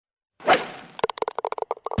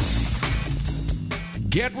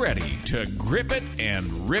Get ready to grip it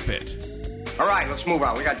and rip it. All right, let's move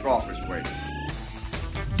on. We got golfers waiting.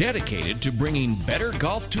 Dedicated to bringing better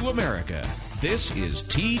golf to America, this is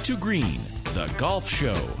Tee to Green, the golf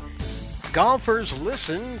show. Golfers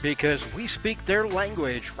listen because we speak their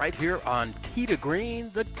language right here on Tee to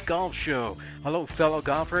Green, the golf show. Hello, fellow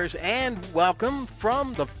golfers, and welcome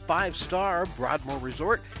from the 5-star Broadmoor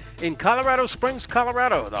Resort in Colorado Springs,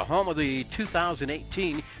 Colorado, the home of the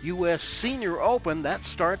 2018 U.S. Senior Open. That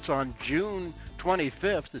starts on June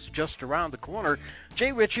 25th. It's just around the corner.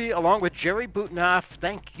 Jay Ritchie, along with Jerry Butenoff,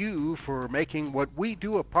 thank you for making what we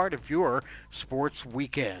do a part of your sports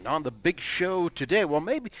weekend. On the big show today, well,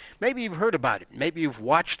 maybe you've heard about it. Maybe you've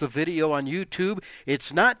watched the video on YouTube.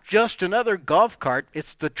 It's not just another golf cart.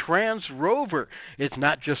 It's the Trans Rover. It's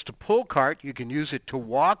not just a pull cart. You can use it to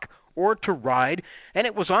walk or to ride, and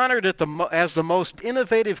it was honored as the most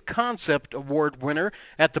innovative concept award winner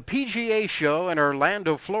at the PGA show in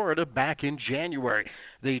Orlando, Florida back in January.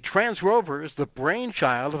 The Trans Rover is the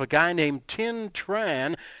brainchild of a guy named Tin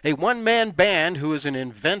Tran, a one-man band who is an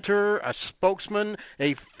inventor, a spokesman,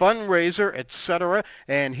 a fundraiser, etc.,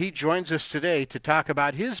 and he joins us today to talk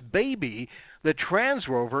about his baby, the Trans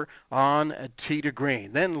Rover, on Tee to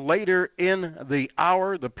Green. Then later in the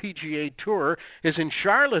hour, the PGA Tour is in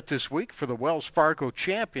Charlotte this week for the Wells Fargo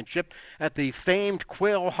Championship at the famed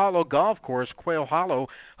Quail Hollow Golf Course. Quail Hollow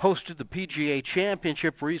hosted the PGA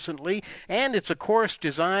Championship recently, and it's a course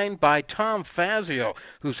designed by Tom Fazio,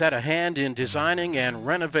 who's had a hand in designing and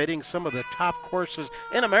renovating some of the top courses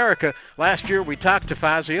in America. Last year we talked to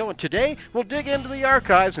Fazio, and today we'll dig into the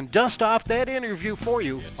archives and dust off that interview for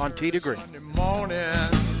you on Tee to Green.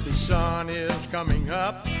 Morning, the sun is coming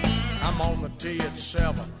up. I'm on the tee at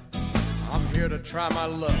 7. I'm here to try my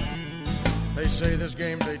luck. They say this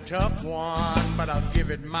game's a tough one, but I'll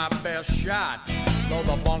give it my best shot. Though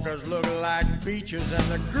the bunkers look like beaches and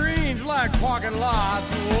the greens like parking lots.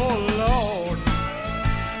 Oh,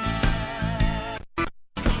 Lord.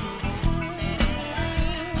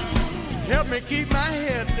 Help me keep my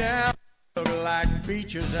head down. Look like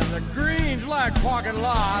beaches and the greens like parking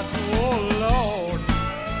lots. Oh, Lord.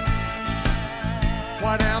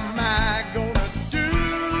 What am I gonna do?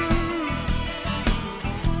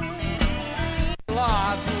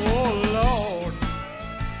 Lots. Oh, Lord.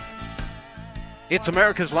 It's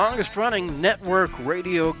America's longest-running network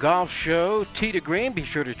radio golf show, Tee to Green. Be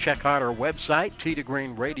sure to check out our website,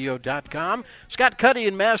 teetogreenradio.com. Scott Cuddy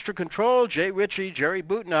in Master Control, Jay Ritchie, Jerry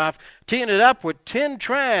Butenoff, teeing it up with Tin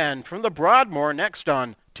Tran from the Broadmoor next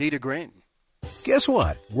on Tee to Green. Guess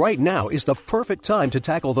what? Right now is the perfect time to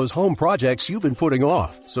tackle those home projects you've been putting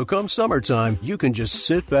off. So come summertime, you can just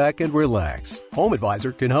sit back and relax. Home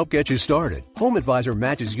Advisor can help get you started. Home Advisor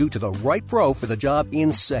matches you to the right pro for the job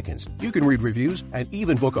in seconds. You can read reviews and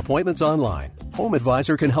even book appointments online. Home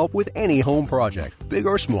Advisor can help with any home project, big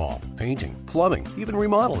or small, painting, plumbing, even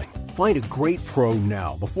remodeling. Find a great pro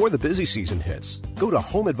now before the busy season hits. Go to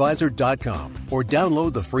homeadvisor.com or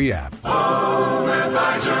download the free app. Home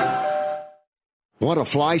Advisor. Want to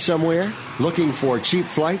fly somewhere? Looking for cheap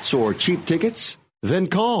flights or cheap tickets? Then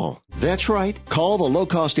call. That's right. Call the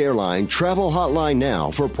low-cost airline travel hotline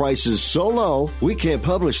now for prices so low we can't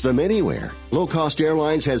publish them anywhere. Low Cost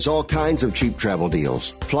Airlines has all kinds of cheap travel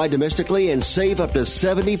deals. Fly domestically and save up to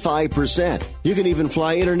 75%. You can even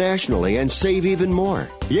fly internationally and save even more.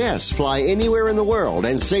 Yes, fly anywhere in the world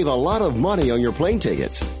and save a lot of money on your plane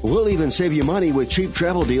tickets. We'll even save you money with cheap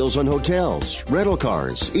travel deals on hotels, rental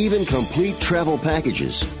cars, even complete travel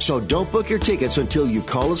packages. So don't book your tickets until you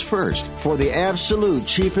call us first for the absolute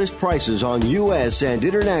cheapest prices on U.S. and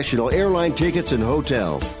international airline tickets and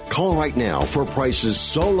hotels. Call right now for prices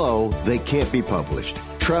so low they can't be published.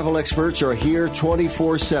 Travel experts are here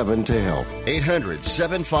 24/7 to help.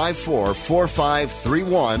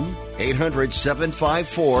 800-754-4531.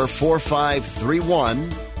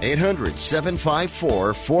 800-754-4531.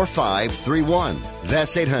 800-754-4531.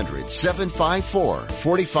 That's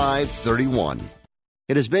 800-754-4531.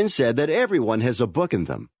 It has been said that everyone has a book in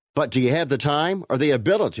them. But do you have the time or the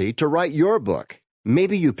ability to write your book?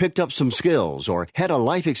 Maybe you picked up some skills or had a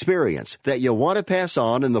life experience that you want to pass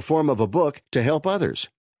on in the form of a book to help others.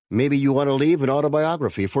 Maybe you want to leave an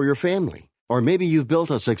autobiography for your family. Or maybe you've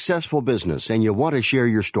built a successful business and you want to share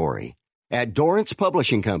your story. At Dorrance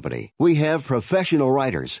Publishing Company, we have professional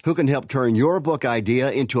writers who can help turn your book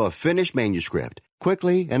idea into a finished manuscript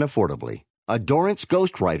quickly and affordably. A Dorrance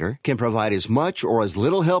ghostwriter can provide as much or as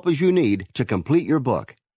little help as you need to complete your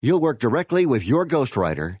book. You'll work directly with your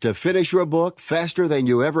ghostwriter to finish your book faster than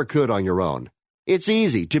you ever could on your own. It's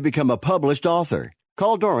easy to become a published author.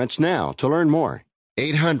 Call Dorrance now to learn more.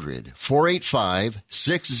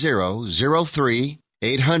 800-485-6003.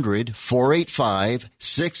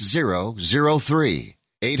 800-485-6003.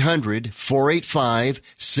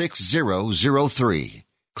 800-485-6003.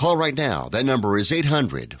 Call right now. That number is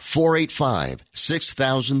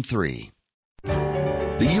 800-485-6003.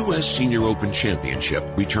 The U.S. Senior Open Championship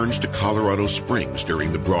returns to Colorado Springs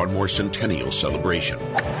during the Broadmoor Centennial celebration.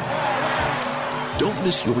 Don't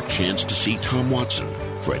miss your chance to see Tom Watson,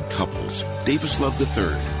 Fred Couples, Davis Love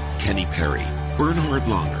III, Kenny Perry, Bernhard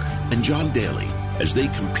Langer, and John Daly as they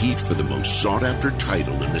compete for the most sought-after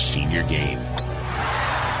title in the senior game.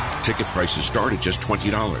 Ticket prices start at just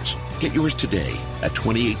 $20. Get yours today at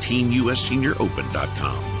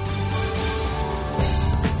 2018USSeniorOpen.com.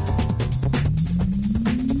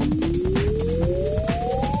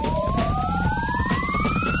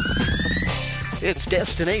 It's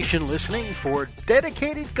destination listening for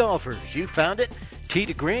dedicated golfers. You found it. Tee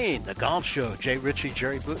to Green, the golf show. Jay Ritchie,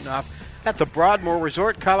 Jerry Butenoff at the Broadmoor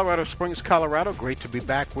Resort, Colorado Springs, Colorado. Great to be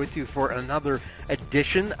back with you for another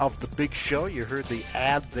edition of the big show. You heard the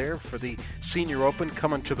ad there for the Senior Open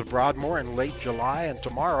coming to the Broadmoor in late July. And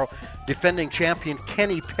tomorrow, defending champion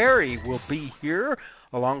Kenny Perry will be here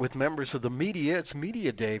along with members of the media. It's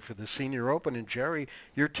media day for the Senior Open. And Jerry,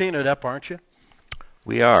 you're teeing it up, aren't you?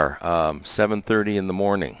 We are, 7:30 in the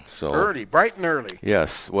morning. So early, bright and early.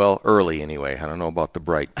 Yes, well, early anyway. I don't know about the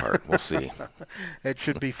bright part. We'll see. It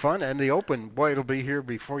should be fun. And the Open, boy, it'll be here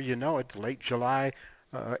before you know it. Late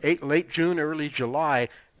June, early July,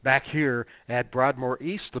 back here at Broadmoor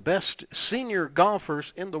East. The best senior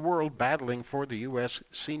golfers in the world battling for the U.S.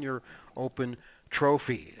 Senior Open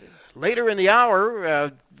trophy. Later in the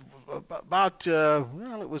hour,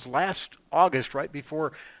 it was last August, right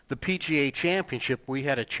before the PGA Championship, we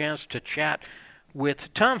had a chance to chat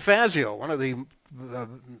with Tom Fazio, one of the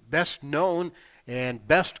best known and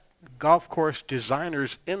best golf course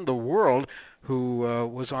designers in the world, who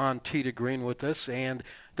was on Tee to Green with us. And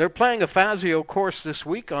they're playing a Fazio course this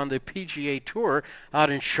week on the PGA Tour out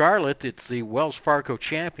in Charlotte. It's the Wells Fargo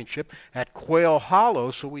Championship at Quail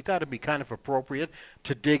Hollow, so we thought it'd be kind of appropriate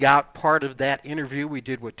to dig out part of that interview we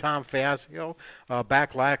did with Tom Fazio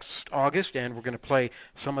back last August, and we're going to play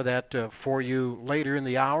some of that for you later in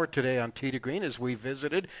the hour today on Tee to Green as we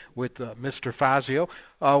visited with Mr. Fazio.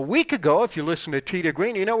 A week ago, if you listen to Tee to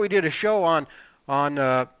Green, you know we did a show on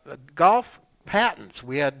golf patents.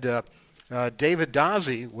 We had David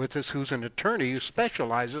Dazzi with us, who's an attorney who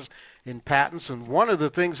specializes in patents, and one of the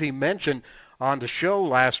things he mentioned on the show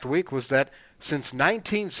last week was that since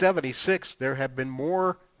 1976 there have been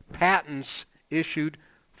more patents issued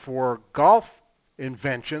for golf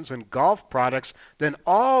inventions and golf products than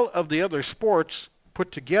all of the other sports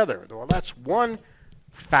put together. Well, that's one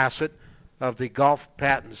facet of the golf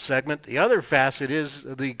patent segment. The other facet is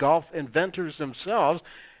the golf inventors themselves.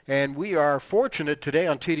 And we are fortunate today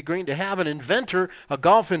on Tee to Green to have an inventor, a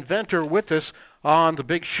golf inventor, with us on the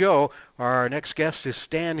big show. Our next guest is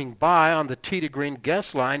standing by on the Tee to Green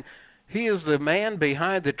guest line. He is the man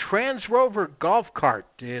behind the Trans Rover golf cart,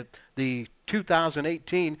 the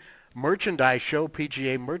 2018 merchandise show,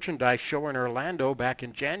 PGA merchandise show in Orlando back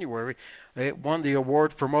in January. It won the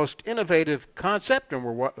award for most innovative concept, and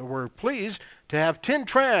we're pleased to have Tin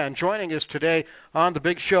Tran joining us today on the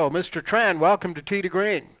big show. Mr. Tran, welcome to Tee to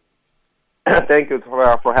Green. Thank you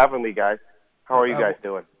for having me, guys. How are you guys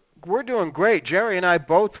doing? We're doing great. Jerry and I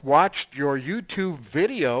both watched your YouTube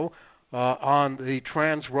video on the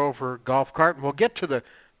Trans Rover golf cart, and we'll get to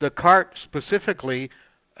the cart specifically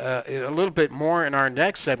a little bit more in our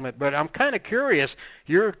next segment. But I'm kind of curious.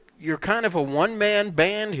 You're kind of a one-man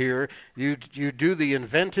band here. You do the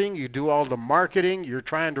inventing, you do all the marketing, you're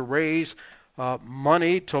trying to raise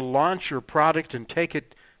money to launch your product and take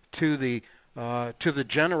it to the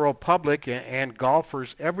general public and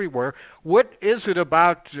golfers everywhere. What is it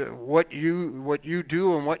about what you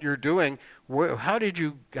do and what you're doing? How did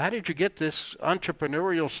you get this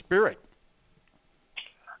entrepreneurial spirit?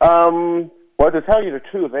 Well, to tell you the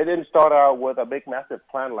truth, I didn't start out with a big, massive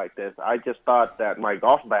plan like this. I just thought that my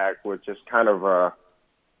golf bag was just kind of a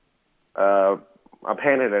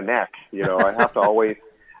pain in the neck. You know, I have to always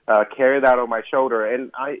carry that on my shoulder,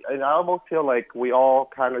 and I almost feel like we all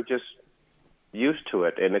kind of just used to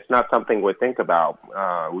it, and it's not something we think about.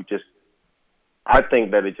 I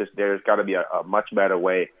think that there's got to be a much better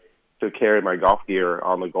way to carry my golf gear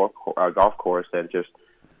on the golf course than just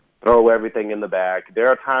throw everything in the bag. There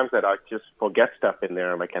are times that I just forget stuff in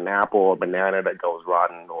there, like an apple or banana that goes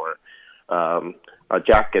rotten, or a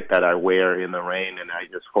jacket that I wear in the rain, and I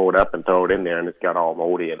just fold up and throw it in there, and it's got all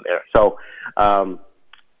moldy in there. So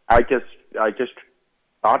I just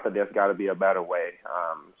thought that there's got to be a better way.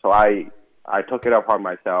 So I took it upon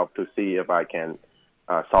myself to see if I can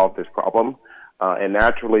solve this problem. And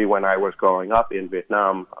naturally, when I was growing up in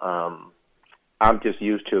Vietnam, I'm just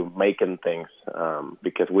used to making things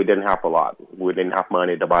because we didn't have a lot. We didn't have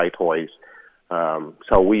money to buy toys.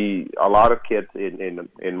 So a lot of kids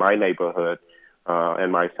in my neighborhood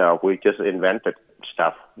and myself, we just invented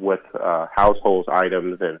stuff with household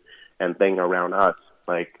items and things around us,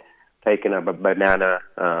 like taking a banana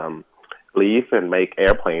leaf and make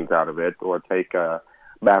airplanes out of it, or take a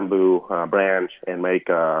bamboo branch and make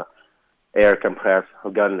a air compressed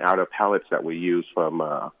gun out of pellets that we use from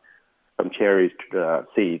cherry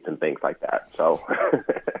seeds and things like that. So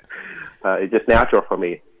it's just natural for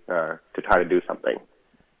me to try to do something.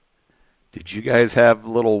 Did you guys have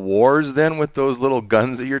little wars then with those little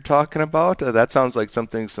guns that you're talking about? That sounds like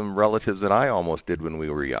something some relatives and I almost did when we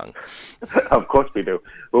were young. Of course we do.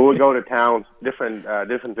 We would go to towns, different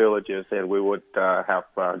villages, and we would have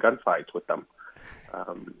gunfights with them.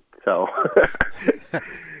 So,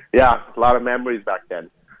 yeah, a lot of memories back then.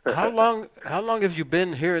 How long have you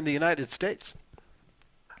been here in the United States?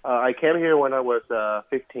 I came here when I was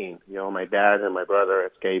 15. You know, my dad and my brother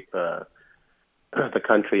escaped the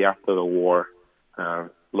country after the war,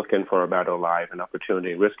 looking for a better life and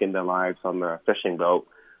opportunity, risking their lives on the fishing boat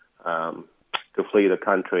to flee the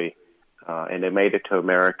country. And they made it to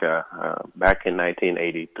America back in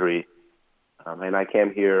 1983. And I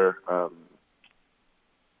came here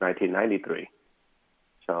 1993.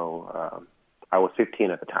 So I was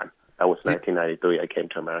 15 at the time. That was 1993. I came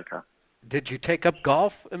to America. Did you take up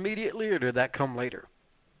golf immediately, or did that come later?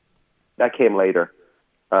 That came later.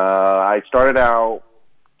 I started out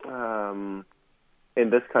in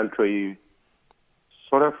this country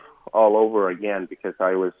sort of all over again because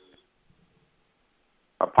I was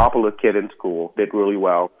a popular kid in school, did really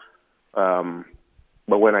well. But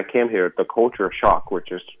when I came here, the culture shock,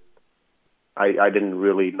 which is I didn't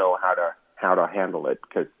really know how to handle it,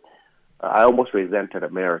 because I almost resented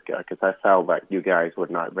America because I felt like you guys were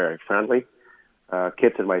not very friendly.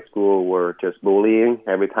 Kids in my school were just bullying.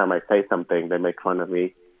 Every time I say something, they make fun of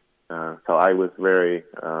me. So I was very,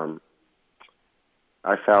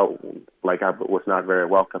 I felt like I was not very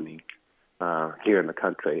welcoming here in the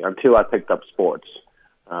country until I picked up sports.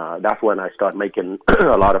 That's when I started making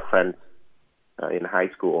a lot of friends in high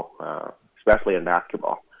school, especially in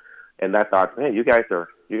basketball. And I thought, man, you guys are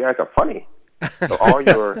funny. So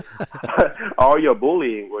all your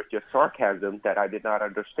bullying was just sarcasm that I did not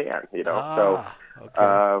understand, you know. Okay.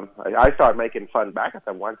 I started making fun back at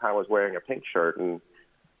them. One time I was wearing a pink shirt, and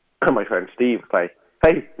my friend Steve was like,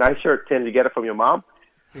 "Hey, nice shirt, Tim. Did you get it from your mom?"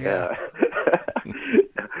 Yeah.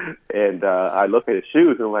 And I look at his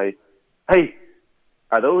shoes and I'm like, "Hey,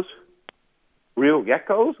 are those real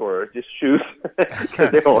geckos or just shoes?"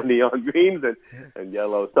 Because they're all neon greens and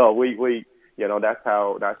yellow. So we you know, that's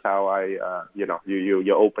how I you know,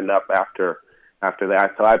 you opened up after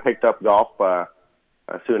that. So I picked up golf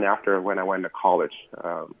soon after when I went to college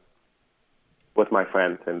with my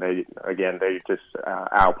friends, and they just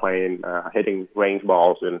out playing, hitting range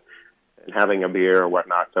balls and having a beer or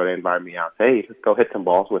whatnot. So they invited me out. Hey, let's go hit some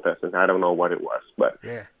balls with us. And I don't know what it was, but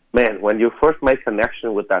man, when you first make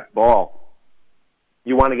connection with that ball,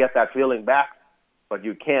 you want to get that feeling back, but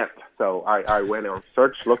you can't. So I went on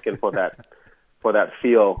search looking for that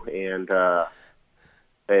feel, and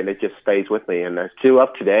it just stays with me. And it's still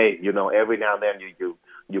up today. You know, every now and then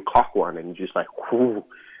you clock one, and you're just like, whoo,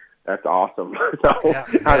 that's awesome. So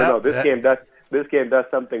I don't know. This game does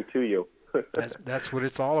something to you. That's what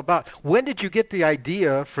it's all about. When did you get the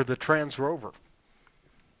idea for the Trans Rover?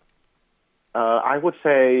 I would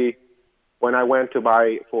say when I went to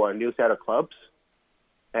buy for a new set of clubs,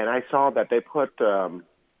 and I saw that they put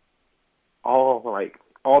all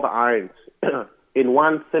the irons in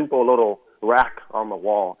one simple little rack on the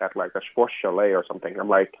wall at like a sports chalet or something. I'm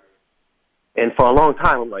like, and for a long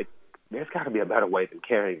time, I'm like, there's got to be a better way than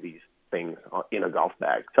carrying these things in a golf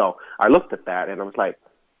bag. So I looked at that and I was like,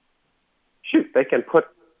 shoot, they can put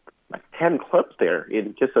like 10 clips there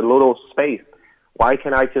in just a little space. Why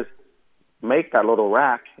can't I just make that little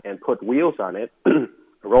rack and put wheels on it,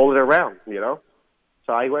 roll it around, you know?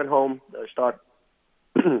 So I went home, start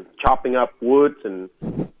chopping up woods and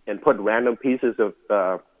put random pieces of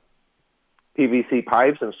PVC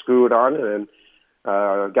pipes and screw it on,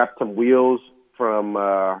 and got some wheels from,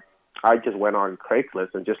 I just went on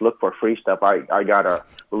Craigslist and just looked for free stuff. I got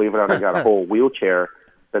believe it or not, I got a whole wheelchair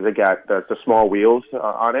because it got the small wheels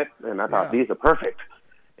on it, and I thought these are perfect.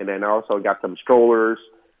 And then I also got some strollers,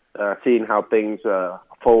 seeing how things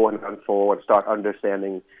fold and unfold and start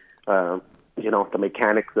understanding, you know, the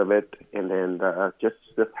mechanics of it, and then just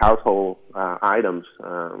household items,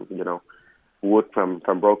 you know, wood from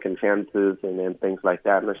broken fences and things like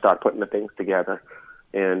that, and I start putting the things together.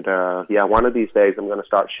 And one of these days I'm going to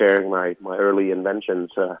start sharing my early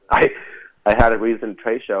inventions. I had a recent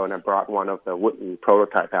trade show, and I brought one of the wooden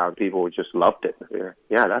prototype out, and people just loved it.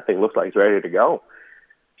 Yeah, that thing looks like it's ready to go.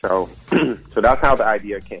 So that's how the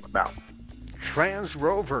idea came about. Trans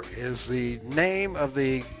Rover is the name of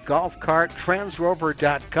the golf cart,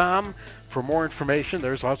 transrover.com. For more information,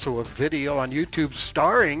 there's also a video on YouTube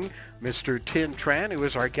starring Mr. Tin Tran, who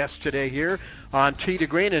is our guest today here on Tee to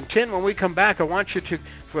Green. And Tin, when we come back, I want you to,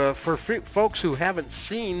 for folks who haven't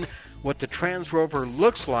seen what the Trans Rover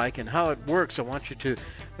looks like and how it works, I want you to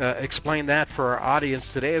explain that for our audience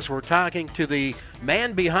today as we're talking to the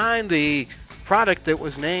man behind the product that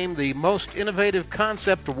was named the Most Innovative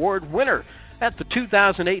Concept Award winner at the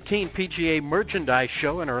 2018 PGA Merchandise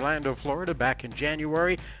Show in Orlando, Florida back in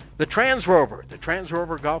January. The Trans Rover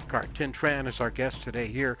golf cart. Tin Tran is our guest today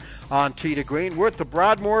here on Tee to Green. We're at the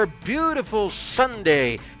Broadmoor. Beautiful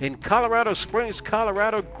Sunday in Colorado Springs,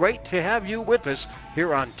 Colorado. Great to have you with us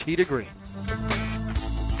here on Tee to Green.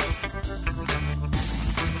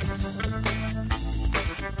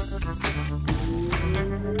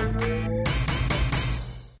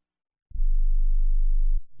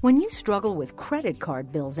 When you struggle with credit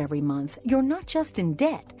card bills every month, you're not just in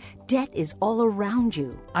debt. Debt is all around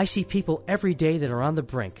you. I see people every day that are on the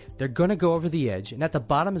brink. They're going to go over the edge, and at the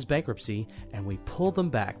bottom is bankruptcy, and we pull them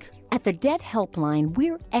back. At the Debt Helpline,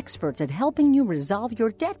 we're experts at helping you resolve your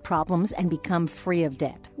debt problems and become free of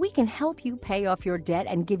debt. We can help you pay off your debt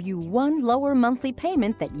and give you one lower monthly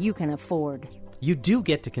payment that you can afford. You do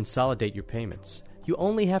get to consolidate your payments. You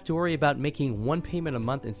only have to worry about making one payment a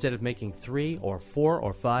month instead of making 3 or 4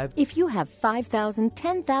 or 5. If you have $5,000,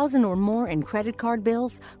 $10,000 or more in credit card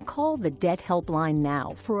bills, call the Debt Helpline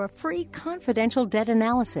now for a free confidential debt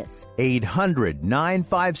analysis.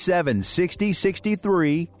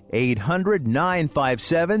 800-957-6063.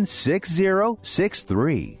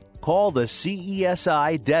 800-957-6063. Call the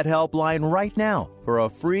CESI Debt Helpline right now for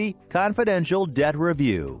a free confidential debt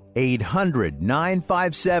review.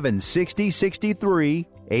 800-957-6063.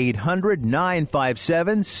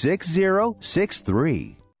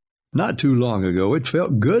 800-957-6063. Not too long ago, it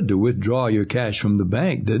felt good to withdraw your cash from the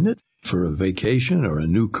bank, didn't it? For a vacation or a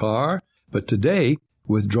new car. But today,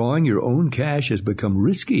 withdrawing your own cash has become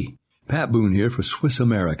risky. Pat Boone here for Swiss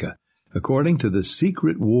America. According to The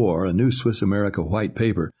Secret War, a new Swiss America white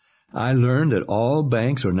paper, I learned that all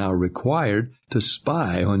banks are now required to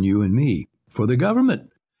spy on you and me for the government,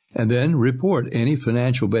 and then report any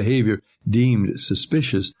financial behavior deemed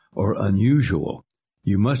suspicious or unusual.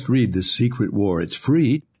 You must read The Secret War. It's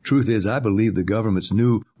free. Truth is, I believe the government's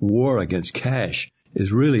new war against cash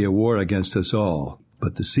is really a war against us all.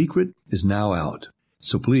 But the secret is now out.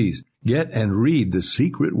 So please, get and read The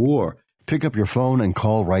Secret War. Pick up your phone and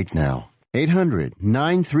call right now.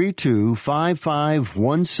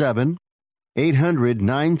 800-932-5517.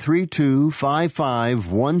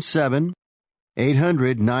 800-932-5517.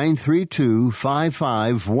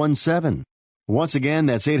 800-932-5517. Once again,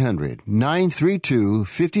 that's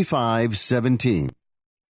 800-932-5517.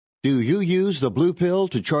 Do you use the Blue Pill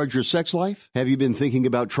to charge your sex life? Have you been thinking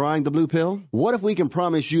about trying the Blue Pill? What if we can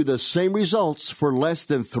promise you the same results for less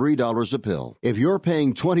than $3 a pill? If you're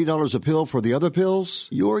paying $20 a pill for the other pills,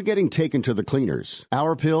 you're getting taken to the cleaners.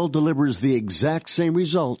 Our pill delivers the exact same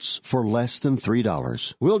results for less than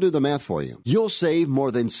 $3. We'll do the math for you. You'll save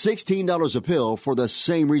more than $16 a pill for the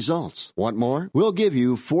same results. Want more? We'll give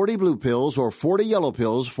you 40 blue pills or 40 yellow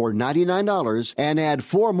pills for $99 and add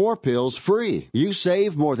 4 more pills free. You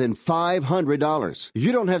save more than $500.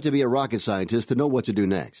 You don't have to be a rocket scientist to know what to do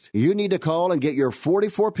next. You need to call and get your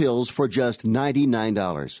 44 pills for just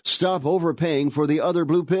 $99. Stop overpaying for the other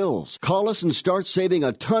blue pills. Call us and start saving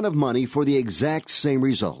a ton of money for the exact same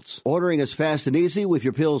results. Ordering is fast and easy with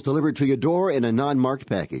your pills delivered to your door in a non-marked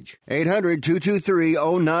package.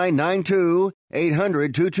 800-223-0992.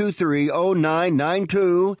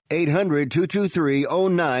 800-223-0992.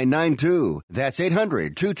 800-223-0992. That's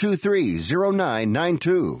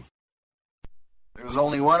 800-223-0992. There was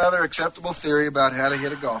only one other acceptable theory about how to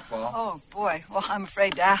hit a golf ball. Oh, boy. Well, I'm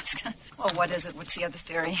afraid to ask. Well, what is it? What's the other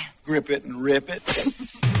theory? Grip it and rip it.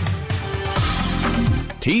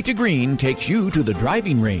 Tee to Green takes you to the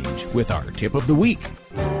driving range with our tip of the week.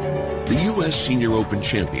 The U.S. Senior Open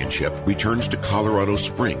Championship returns to Colorado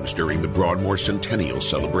Springs during the Broadmoor Centennial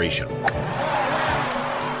celebration.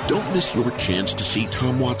 Don't miss your chance to see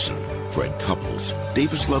Tom Watson, Fred Couples,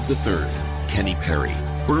 Davis Love III, Kenny Perry,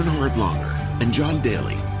 Bernhard Langer, and John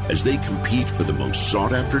Daly as they compete for the most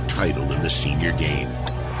sought-after title in the senior game.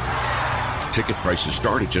 Ticket prices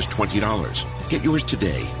start at just $20. Get yours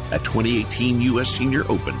today at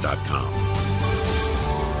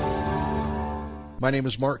 2018USSeniorOpen.com. My name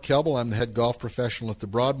is Mark Kelbel. I'm the head golf professional at the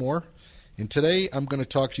Broadmoor. And today I'm going to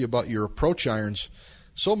talk to you about your approach irons.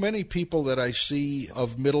 So many people that I see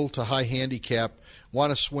of middle to high handicap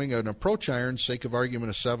want to swing an approach iron, sake of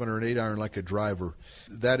argument, a 7 or an 8 iron like a driver.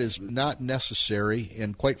 That is not necessary,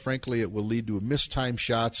 and quite frankly, it will lead to mistimed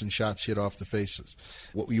shots and shots hit off the faces.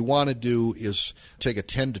 What you want to do is take a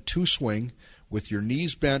 10-2 swing with your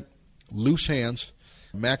knees bent, loose hands,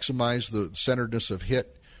 maximize the centeredness of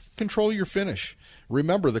hit, control your finish.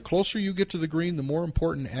 Remember, the closer you get to the green, the more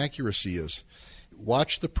important accuracy is.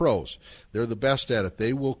 Watch the pros. They're the best at it.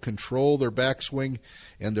 They will control their backswing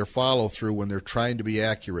and their follow-through when they're trying to be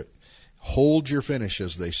accurate. Hold your finish,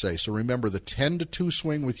 as they say. So remember the 10-2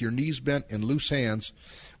 swing with your knees bent and loose hands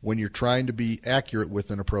when you're trying to be accurate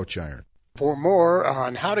with an approach iron. For more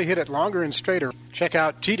on how to hit it longer and straighter, check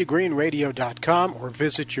out t2greenradio.com or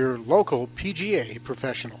visit your local PGA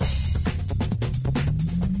professional.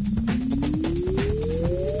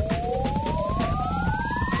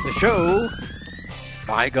 The show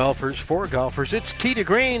by golfers, for golfers. It's Tee to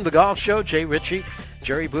Green, the golf show. Jay Ritchie,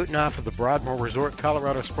 Jerry Butenoff of the Broadmoor Resort,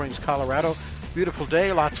 Colorado Springs, Colorado. Beautiful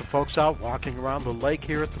day. Lots of folks out walking around the lake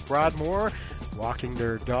here at the Broadmoor, walking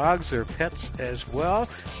their dogs, their pets as well.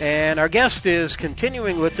 And our guest is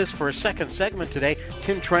continuing with us for a second segment today.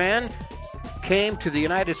 Tin Tran came to the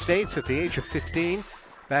United States at the age of 15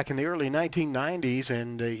 back in the early 1990s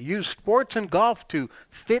and used sports and golf to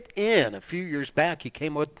fit in. A few years back, he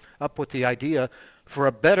came up with the idea for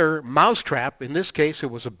a better mousetrap. In this case, it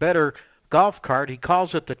was a better golf cart. He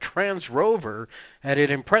calls it the Trans Rover, and it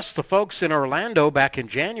impressed the folks in Orlando back in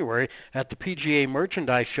January at the PGA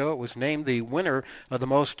Merchandise Show. It was named the winner of the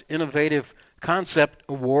Most Innovative Concept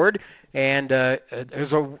Award. And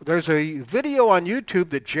there's a video on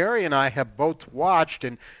YouTube that Jerry and I have both watched,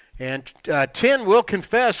 and Tin will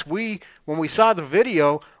confess, when we saw the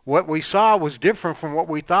video, what we saw was different from what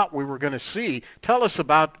we thought we were going to see. Tell us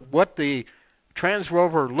about what the Trans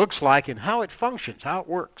Rover looks like and how it functions, how it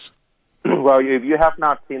works. Well, if you have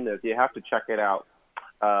not seen this, you have to check it out.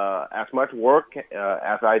 As much work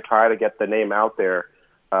as I try to get the name out there,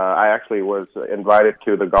 I actually was invited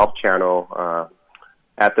to the Golf Channel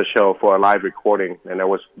at the show for a live recording, and it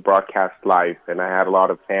was broadcast live, and I had a lot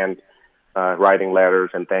of fans writing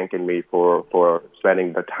letters and thanking me for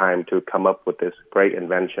spending the time to come up with this great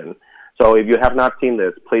invention. So if you have not seen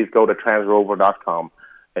this, please go to transrover.com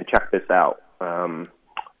and check this out.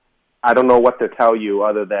 I don't know what to tell you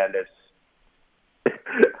other than this.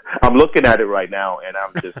 I'm looking at it right now, and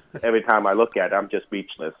I'm just every time I look at it, I'm just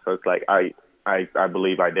speechless. So it's like I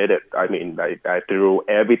believe I did it. I mean, I threw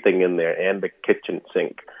everything in there and the kitchen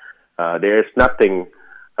sink. There's nothing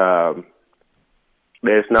I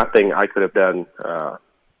could have done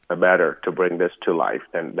better to bring this to life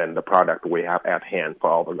than the product we have at hand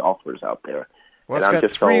for all the golfers out there. Well, it's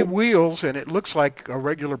got three wheels, and it looks like a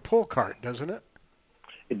regular pull cart, doesn't it?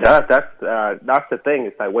 It does. That's the thing.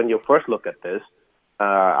 It's like when you first look at this,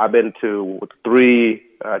 I've been to 3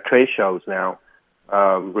 trade shows now.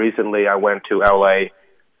 Recently, I went to L.A.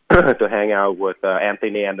 to hang out with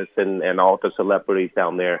Anthony Anderson and all the celebrities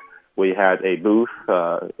down there. We had a booth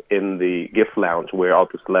in the gift lounge where all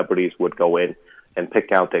the celebrities would go in and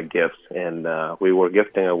pick out their gifts, and we were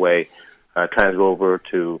gifting away Trans Rover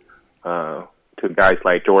to guys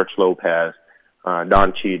like George Lopez,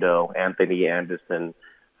 Don Cheadle, Anthony Anderson,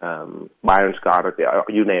 Byron Scott,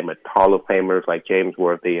 you name it, Hall of Famers like James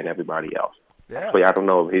Worthy and everybody else. Yeah. Actually, I don't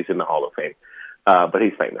know if he's in the Hall of Fame, but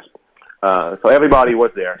he's famous. So everybody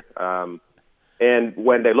was there. And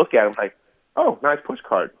when they look at him, like, oh, nice push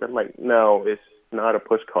cart. I'm like, no, it's not a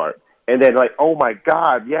push cart. And then like, oh my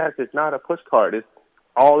God, yes, it's not a push cart. It's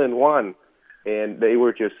all in one. And they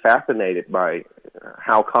were just fascinated by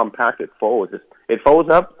how compact it folds. It folds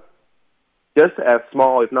up just as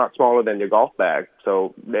small, if not smaller, than your golf bag.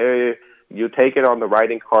 So there, you take it on the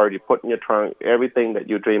riding cart, you put in your trunk, everything that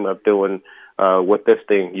you dream of doing with this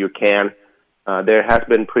thing, you can. There has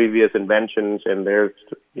been previous inventions, and there's,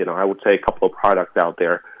 I would say a couple of products out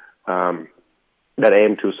there that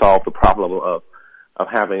aim to solve the problem of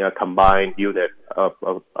having a combined unit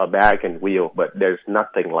of a bag and wheel, but there's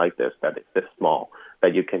nothing like this that is this small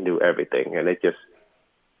that you can do everything, and it's just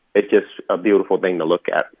a beautiful thing to look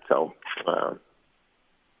at. So,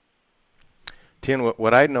 Tin,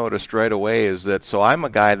 what I noticed right away is that, so I'm a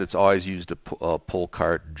guy that's always used a pull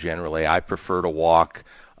cart generally. I prefer to walk.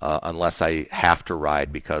 unless I have to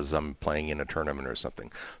ride because I'm playing in a tournament or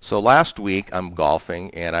something. So last week I'm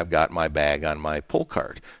golfing and I've got my bag on my pull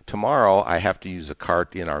cart. Tomorrow I have to use a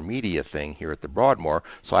cart in our media thing here at the Broadmoor,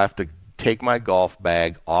 so I have to take my golf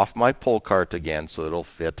bag off my pull cart again so it'll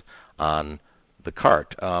fit on the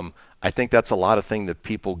cart. I think that's a lot of thing that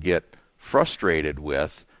people get frustrated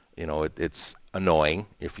with. It's annoying,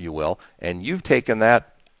 if you will, and you've taken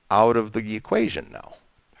that out of the equation now.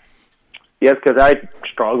 Yes, because I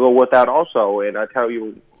struggle with that also, and I tell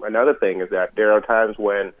you another thing is that there are times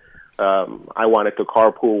when I wanted to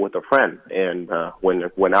carpool with a friend, and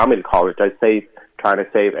when I'm in college, trying to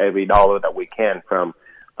save every dollar that we can from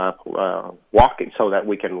walking, so that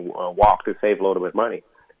we can walk to save a little bit of money.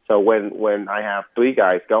 So when I have 3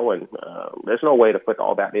 guys going, there's no way to put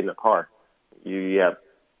all that in the car. You have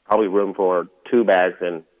probably room for 2 bags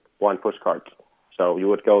and 1 push cart. So you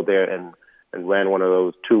would go there and rent one of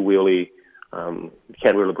those 2-wheelie. You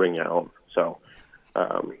can't really bring your own. So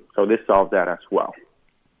this solves that as well.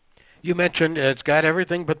 You mentioned it's got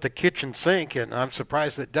everything but the kitchen sink, and I'm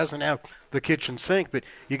surprised it doesn't have the kitchen sink. But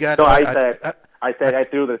you got. No, I said I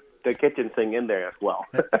threw the kitchen sink in there as well.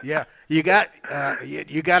 Yeah, you got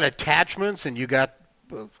attachments, and you got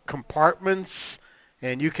compartments,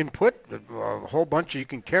 and you can put a whole bunch. You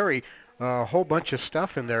can carry a whole bunch of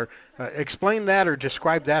stuff in there. Explain that or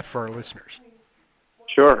describe that for our listeners.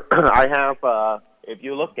 Sure. I have, if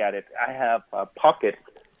you look at it, I have pockets,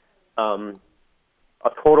 a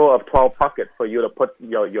total of 12 pockets for you to put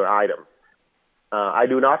your items. I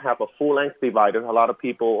do not have a full-length divider. A lot of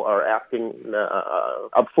people are asking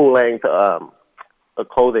a full-length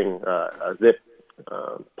clothing zip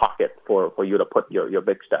pocket for you to put your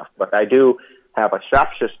big stuff. But I do have a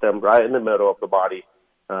strap system right in the middle of the body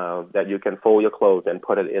that you can fold your clothes and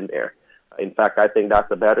put it in there. In fact, I think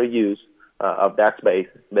that's a better use of that space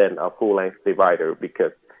than a full-length divider,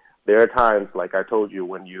 because there are times, like I told you,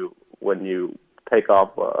 when you take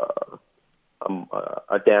off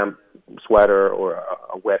a damp sweater or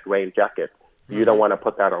a wet rain jacket, you don't want to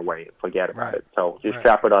put that away and forget about it. So just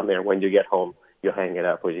strap it on there. When you get home, you hang it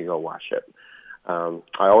up or you go wash it.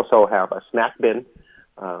 I also have a snack bin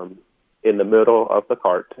in the middle of the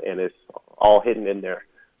cart, and it's all hidden in there,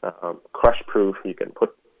 crush-proof. You can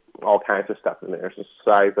put all kinds of stuff in there. It's the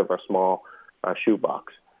size of a small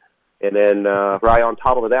shoebox. And then right on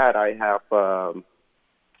top of that, I have,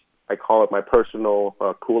 I call it my personal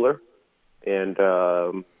cooler. And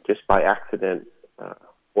just by accident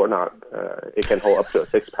or not, it can hold up to a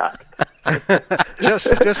 6-pack. just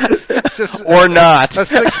or not. A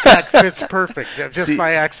 6-pack fits perfect, just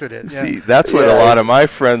by accident. See, that's what a lot of my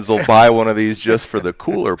friends will buy one of these just for the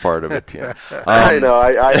cooler part of it, Tim. I know.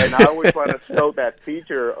 I always want to show that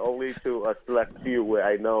feature only to a select few where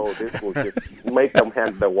I know this will just make them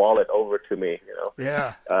hand the wallet over to me.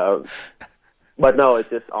 Yeah. But no, it's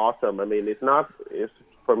just awesome. I mean,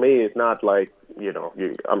 for me, it's not like,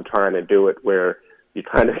 I'm trying to do it where you're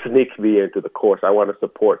trying to sneak me into the course. I want to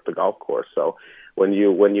support the golf course. So when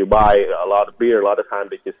you buy a lot of beer, a lot of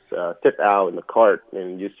times they just sit out in the cart,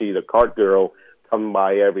 and you see the cart girl come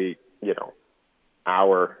by every,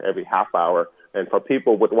 hour, every half hour. And for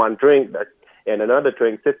people with one drink and another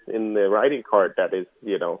drink sits in the riding cart that is,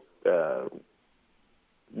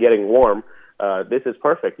 getting warm, this is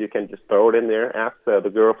perfect. You can just throw it in there, ask the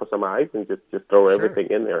girl for some ice, and just throw everything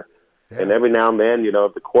in there. Yeah. And every now and then,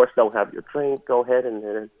 if the course don't have your drink, go ahead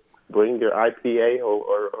and bring your IPA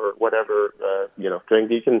or whatever,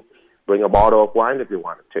 drink. You can bring a bottle of wine if you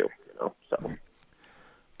wanted to, so.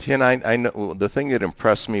 Tien, I know the thing that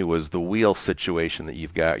impressed me was the wheel situation that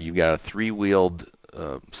you've got. You've got a 3-wheeled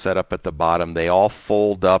setup at the bottom. They all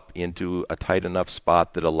fold up into a tight enough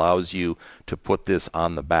spot that allows you to put this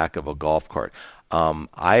on the back of a golf cart.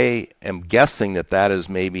 I am guessing that is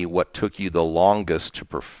maybe what took you the longest to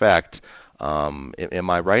perfect. Am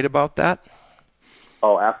I right about that?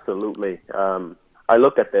 Oh, absolutely. I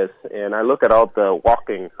look at this, and I look at all the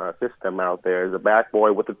walking system out there. There's a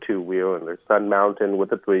backboard with a 2-wheel, and there's Sun Mountain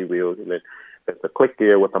with a 3-wheel, and there's a Click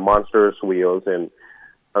Gear with the monstrous wheels. And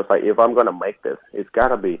I was like, if I'm going to make this, it's got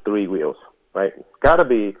to be 3 wheels, right? It's got to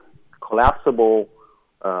be collapsible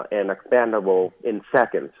and expandable in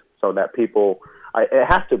seconds, so that people... it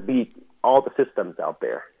has to beat all the systems out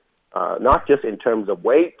there, not just in terms of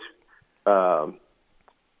weight,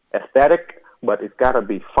 aesthetic, but it's got to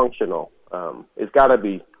be functional. It's got to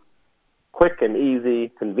be quick and easy,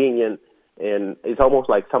 convenient, and it's almost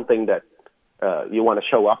like something that you want to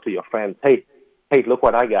show off to your friends. Hey, look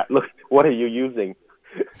what I got. Look, what are you using?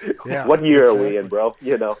 What year are we in, bro?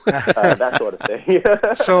 That sort of thing.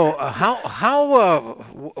 So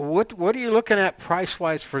what are you looking at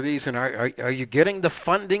price-wise for these, and are you getting the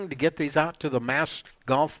funding to get these out to the mass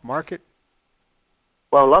golf market?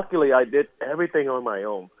 Well, luckily I did everything on my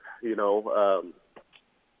own,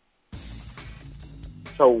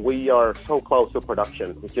 so we are so close to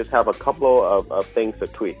production. We just have a couple of things to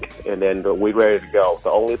tweak, and then we're ready to go. The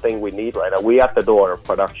only thing we need right now, we're at the door of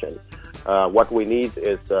production. What we need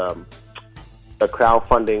is the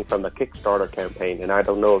crowdfunding from the Kickstarter campaign, and I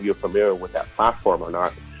don't know if you're familiar with that platform or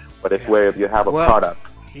not, but it's where if you have a product,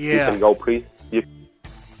 you can go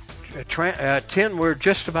Tin, we're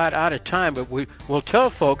just about out of time, but we'll tell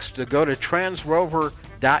folks to go to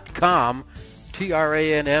transrover.com,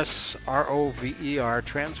 TRANSROVER,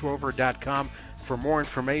 transrover.com for more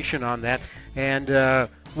information on that. And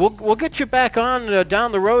we'll get you back on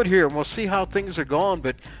down the road here, and we'll see how things are going.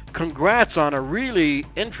 But congrats on a really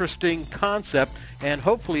interesting concept, and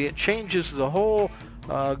hopefully it changes the whole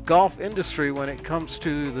golf industry when it comes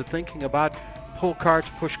to the thinking about pull carts,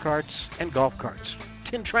 push carts, and golf carts.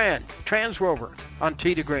 Tin Tran, Trans Rover on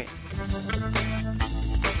Tee to Green.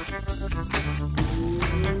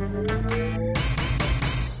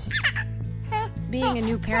 Being a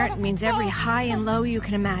new parent means every high and low you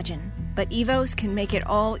can imagine. But Evos can make it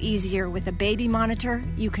all easier with a baby monitor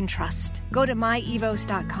you can trust. Go to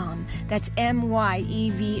myevos.com, that's MYEVOZ.com,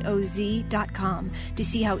 to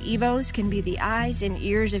see how Evos can be the eyes and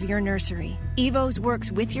ears of your nursery. Evos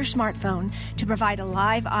works with your smartphone to provide a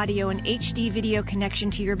live audio and HD video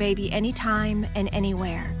connection to your baby anytime and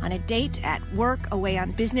anywhere. On a date, at work, away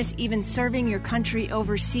on business, even serving your country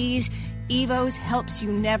overseas, Evos helps you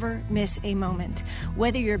never miss a moment.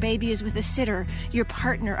 Whether your baby is with a sitter, your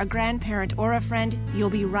partner, a grandparent, or a friend, you'll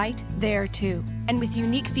be right there too. And with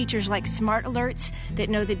unique features like smart alerts that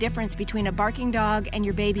know the difference between a barking dog and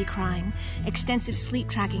your baby crying, extensive sleep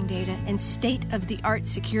tracking data, and state-of-the-art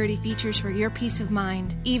security features for your peace of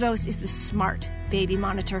mind, Evos is the smart baby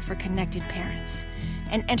monitor for connected parents.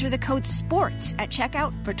 And enter the code SPORTS at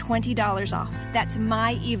checkout for $20 off. That's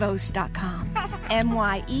myevos.com.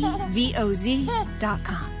 MYEVOZ.com.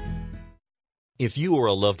 If you or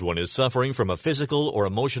a loved one is suffering from a physical or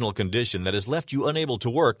emotional condition that has left you unable to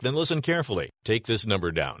work, then listen carefully. Take this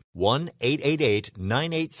number down.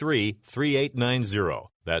 1-888-983-3890.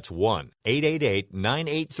 That's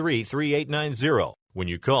 1-888-983-3890. When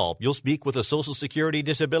you call, you'll speak with a Social Security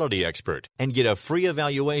disability expert and get a free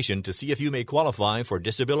evaluation to see if you may qualify for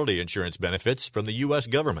disability insurance benefits from the U.S.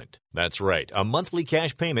 government. That's right, a monthly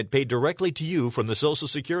cash payment paid directly to you from the Social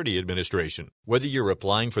Security Administration. Whether you're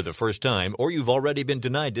applying for the first time or you've already been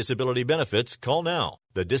denied disability benefits, call now.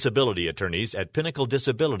 The disability attorneys at Pinnacle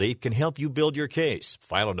Disability can help you build your case,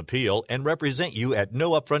 file an appeal, and represent you at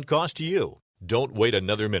no upfront cost to you. Don't wait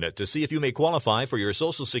another minute to see if you may qualify for your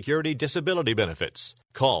Social Security disability benefits.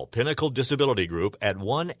 Call Pinnacle Disability Group at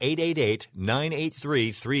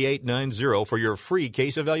 1-888-983-3890 for your free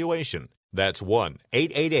case evaluation. That's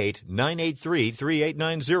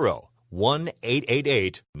 1-888-983-3890.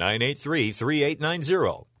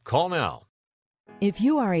 1-888-983-3890. Call now. If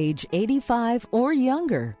you are age 85 or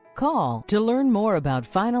younger, call to learn more about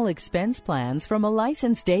final expense plans from a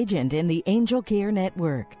licensed agent in the Angel Care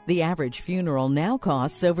Network. The average funeral now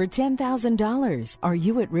costs over $10,000. Are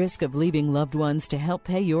you at risk of leaving loved ones to help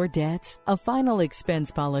pay your debts? A final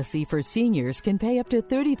expense policy for seniors can pay up to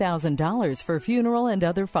 $30,000 for funeral and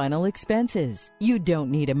other final expenses. You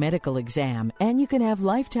don't need a medical exam, and you can have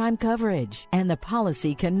lifetime coverage, and the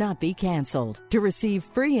policy cannot be canceled. To receive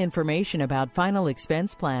free information about final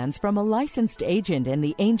expense plans from a licensed agent in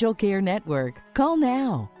the Angel Care Network, call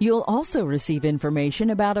now. You'll also receive information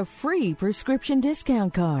about a free prescription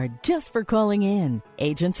discount card just for calling in.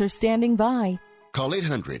 Agents are standing by. Call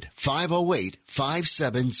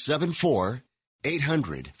 800-508-5774.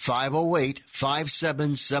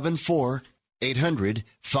 800-508-5774.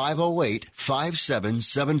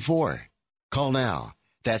 800-508-5774. Call now.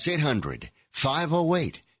 That's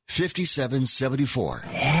 800-508-5774.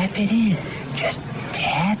 Tap it in. Just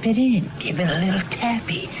tap it in. Give it a little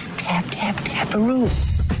tappy. Tap, tap, tap-a-roo.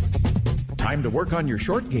 Time to work on your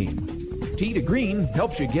short game. Tee to Green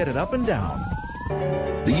helps you get it up and down.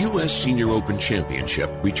 The U.S. Senior Open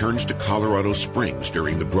Championship returns to Colorado Springs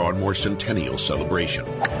during the Broadmoor Centennial Celebration.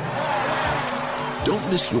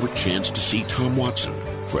 Don't miss your chance to see Tom Watson,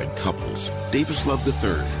 Fred Couples, Davis Love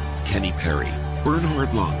III, Kenny Perry, Bernhard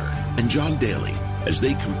Langer, and John Daly as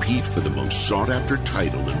they compete for the most sought-after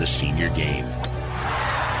title in the senior game.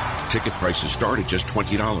 Ticket prices start at just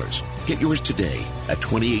 $20. Get yours today at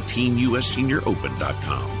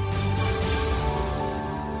 2018USSeniorOpen.com.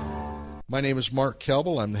 My name is Mark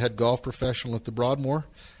Kelbel. I'm the head golf professional at the Broadmoor.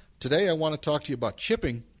 Today I want to talk to you about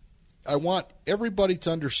chipping. I want everybody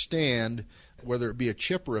to understand, whether it be a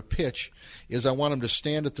chip or a pitch, is I want them to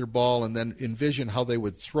stand at their ball and then envision how they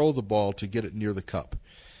would throw the ball to get it near the cup.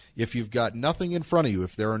 If you've got nothing in front of you,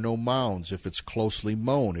 if there are no mounds, if it's closely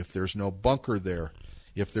mown, if there's no bunker there,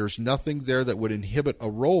 if there's nothing there that would inhibit a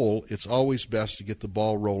roll, it's always best to get the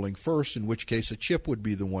ball rolling first, in which case a chip would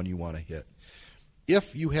be the one you want to hit.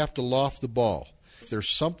 If you have to loft the ball, if there's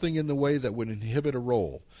something in the way that would inhibit a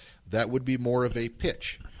roll, that would be more of a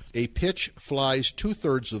pitch. A pitch flies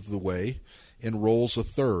 2/3 of the way and rolls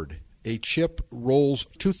 1/3. A chip rolls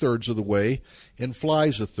 2/3 of the way and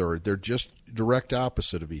flies 1/3. They're just direct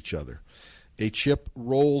opposite of each other. A chip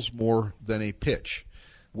rolls more than a pitch.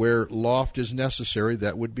 Where loft is necessary,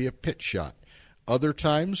 that would be a pitch shot. Other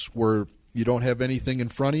times where you don't have anything in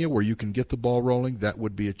front of you, where you can get the ball rolling, that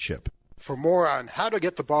would be a chip. For more on how to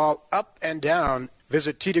get the ball up and down,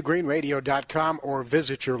 visit tdgreenradio.com or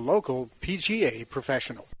visit your local PGA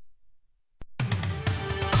professional.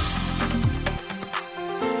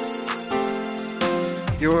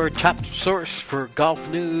 Your top source for golf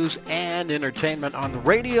news and entertainment on the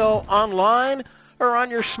radio, online, or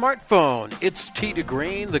on your smartphone. It's Tee to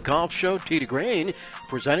Green, the golf show. Tee to Green,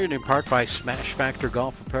 presented in part by Smash Factor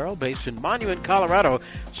Golf Apparel, based in Monument, Colorado.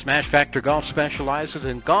 Smash Factor Golf specializes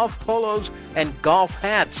in golf polos and golf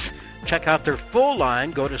hats. Check out their full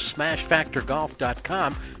line. Go to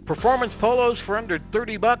smashfactorgolf.com. Performance polos for under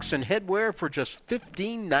 $30 and headwear for just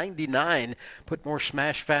 $15.99. Put more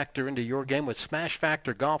Smash Factor into your game with Smash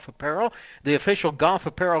Factor Golf Apparel, the official golf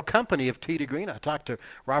apparel company of Tee to Green. I talked to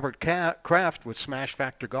Robert Kraft with Smash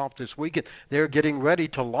Factor Golf this weekend. They're getting ready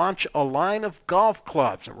to launch a line of golf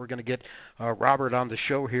clubs, and we're going to get Robert on the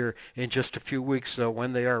show here in just a few weeks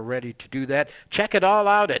when they are ready to do that. Check it all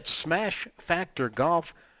out at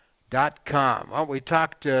smashfactorgolf.com. Well, we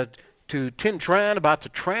talked to Tin Tran about the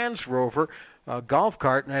Trans Rover golf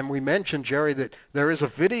cart, and we mentioned, Jerry, that there is a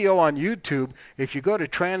video on YouTube. If you go to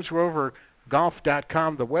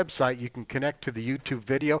transrovergolf.com, the website, you can connect to the YouTube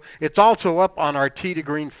video. It's also up on our Tee to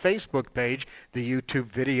Green Facebook page, the YouTube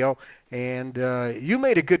video. And you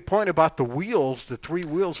made a good point about the wheels, the 3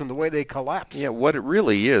 wheels, and the way they collapse. Yeah, what it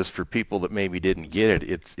really is, for people that maybe didn't get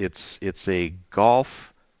it, it's a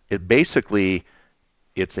golf.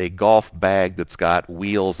 It's a golf bag that's got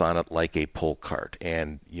wheels on it like a pull cart.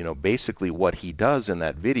 And, basically what he does in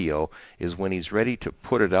that video is when he's ready to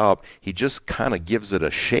put it up, he just kind of gives it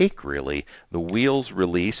a shake, really. The wheels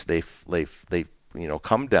release, they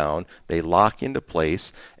come down, they lock into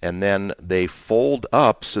place, and then they fold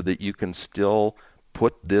up so that you can still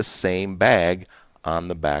put this same bag on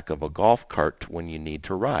the back of a golf cart when you need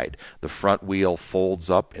to ride. The front wheel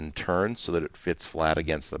folds up and turns so that it fits flat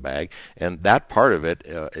against the bag, and that part of it,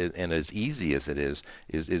 and as easy as it is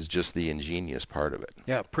just the ingenious part of it.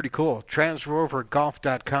 Yeah, pretty cool.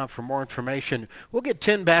 Transrovergolf.com for more information. We'll get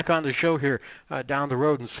Tin back on the show here down the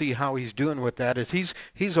road and see how he's doing with that.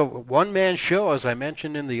 He's a one-man show, as I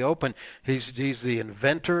mentioned in the open. He's the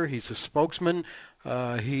inventor. He's a spokesman.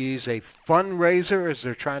 He's a fundraiser as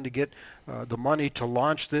they're trying to get the money to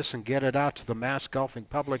launch this and get it out to the mass golfing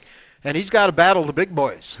public. And he's got to battle the big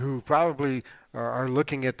boys who probably are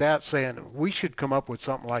looking at that saying, we should come up with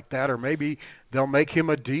something like that, or maybe they'll make him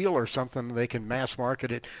a deal or something. They can mass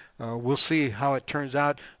market it. We'll see how it turns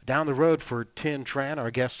out down the road for Tin Tran,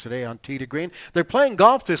 our guest today on Tee to Green. They're playing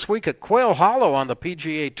golf this week at Quail Hollow on the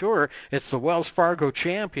PGA Tour. It's the Wells Fargo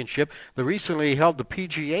Championship. They recently held the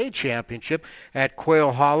PGA Championship at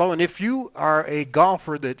Quail Hollow. And if you are a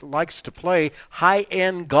golfer that likes to play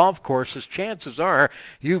high-end golf courses, chances are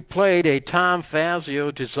you've played a Tom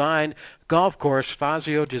Fazio designed golf course.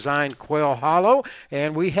 Fazio designed Quail Hollow,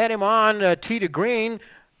 and we had him on Tee to Green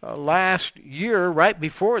last year, right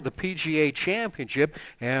before the PGA Championship,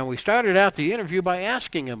 and we started out the interview by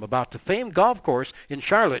asking him about the famed golf course in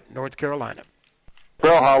Charlotte, North Carolina.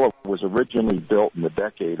 Quail Hollow was originally built in the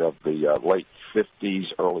decade of the late 50s,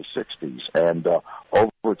 early 60s, and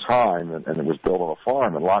over time, and it was built on a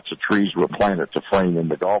farm, and lots of trees were planted to frame in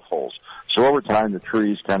the golf holes. So over time, the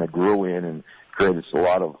trees kind of grew in and created a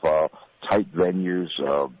lot of tight venues,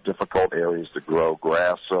 difficult areas to grow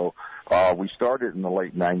grass. So we started in the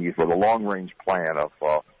late 90s with a long-range plan of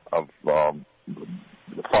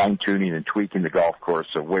fine-tuning and tweaking the golf course,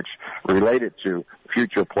 of which related to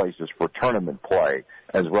future places for tournament play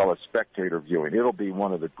as well as spectator viewing. It'll be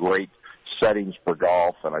one of the great settings for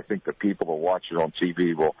golf, and I think the people who watch it on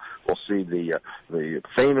TV will see the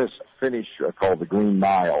famous finish called the Green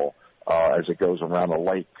Mile as it goes around a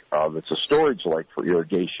lake that's a storage lake for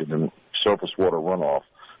irrigation and surface water runoff.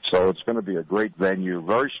 So it's going to be a great venue,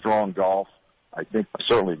 very strong golf. I think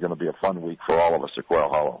certainly going to be a fun week for all of us at Quail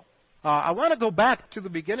Hollow. I want to go back to the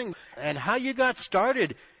beginning and how you got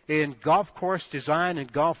started in golf course design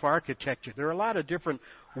and golf architecture. There are a lot of different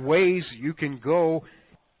ways you can go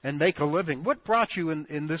and make a living. What brought you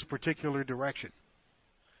in this particular direction?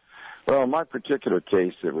 Well, in my particular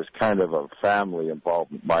case, it was kind of a family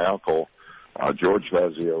involvement. My uncle, George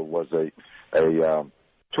Fazio, was a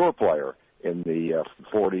tour player in the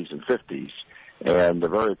 40s and 50s, and a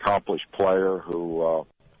very accomplished player who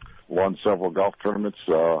won several golf tournaments.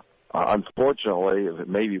 Unfortunately,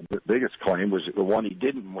 maybe the biggest claim was the one he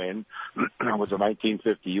didn't win was the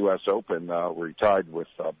 1950 U.S. Open, where he tied with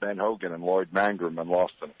Ben Hogan and Lloyd Mangrum and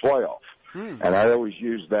lost in the playoff. And I always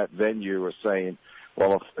used that venue as saying,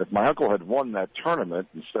 well, if my uncle had won that tournament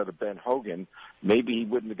instead of Ben Hogan, maybe he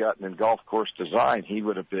wouldn't have gotten in golf course design. He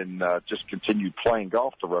would have been just continued playing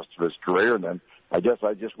golf the rest of his career, and then I guess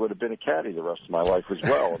I just would have been a caddy the rest of my life as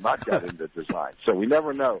well and not got into design. So we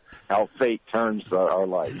never know how fate turns our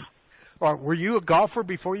life. Were you a golfer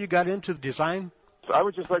before you got into design? I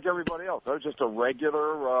was just like everybody else. I was just a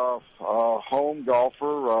regular home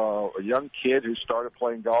golfer, a young kid who started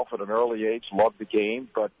playing golf at an early age, loved the game.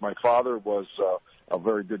 But my father was a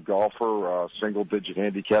very good golfer, single-digit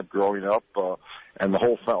handicap growing up, and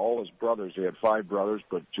all his brothers. He had 5 brothers,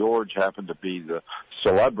 but George happened to be the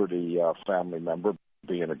celebrity family member,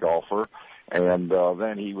 being a golfer. And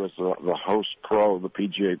then he was the host pro, the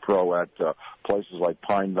PGA pro at places like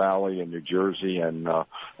Pine Valley in New Jersey and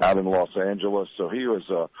out in Los Angeles. So he was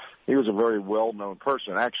a very well-known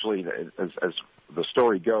person. Actually, as the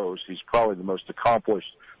story goes, he's probably the most accomplished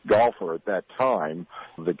golfer at that time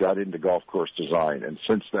that got into golf course design. And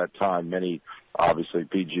since that time, many, obviously,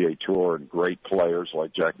 PGA Tour and great players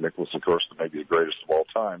like Jack Nicklaus, of course, maybe the greatest of all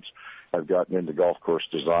times, have gotten into golf course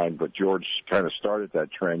design. But George kind of started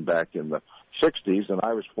that trend back in the 60s, and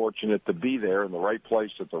I was fortunate to be there in the right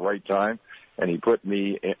place at the right time, and he put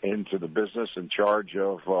me into the business in charge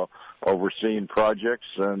of overseeing projects.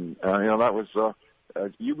 And, that was,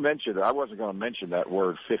 you mentioned it. I wasn't going to mention that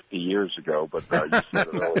word 50 years ago, but you said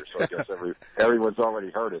it earlier, so I guess everyone's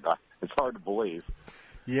already heard it. It's hard to believe.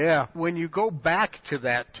 Yeah, when you go back to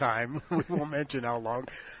that time, we won't mention how long.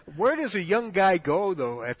 Where does a young guy go,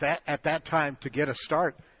 though, at that time to get a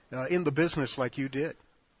start in the business like you did?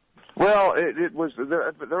 Well, it was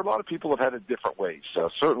there are a lot of people that had it different ways.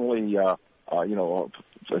 Certainly,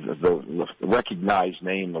 the recognized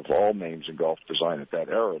name of all names in golf design at that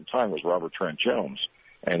era and time was Robert Trent Jones.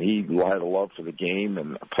 And he had a love for the game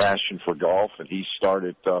and a passion for golf, and he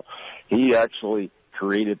started, he actually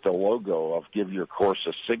created the logo of Give Your Course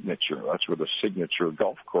a Signature. That's where the signature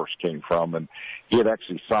golf course came from, and he had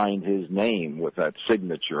actually signed his name with that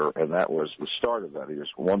signature, and that was the start of that. He was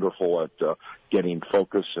wonderful at getting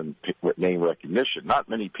focus and with name recognition. Not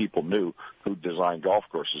many people knew who designed golf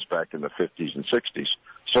courses back in the 50s and 60s.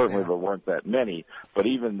 Certainly there weren't that many, but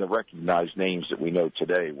even the recognized names that we know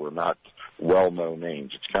today were not well-known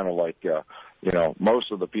names. It's kind of like,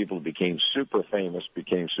 most of the people who became super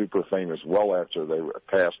famous well after they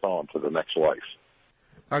passed on to the next life.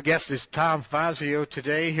 Our guest is Tom Fazio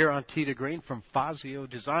today here on Tee to Green from Fazio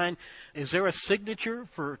Design. Is there a signature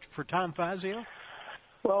for Tom Fazio?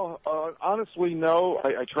 Well, honestly, no.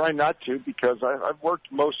 I try not to because I've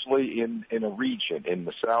worked mostly in a region, in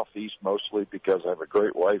the Southeast mostly because I have a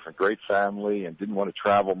great wife and great family and didn't want to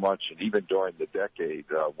travel much. And even during the decade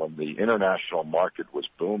when the international market was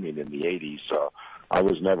booming in the 80s, I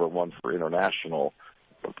was never one for international.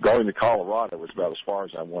 Going to Colorado was about as far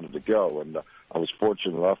as I wanted to go. And I was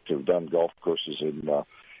fortunate enough to have done golf courses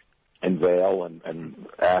in Vail and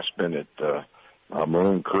Aspen at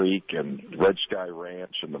Maroon Creek and Red Sky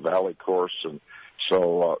Ranch and the Valley Course, and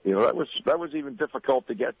so that was even difficult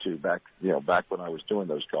to get to back when I was doing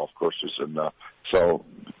those golf courses, and so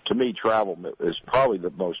to me travel is probably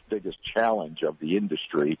the biggest challenge of the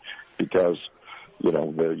industry because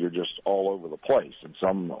you're just all over the place, and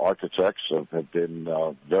some architects have been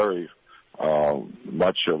very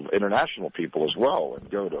much of international people as well,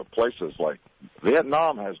 and go to places like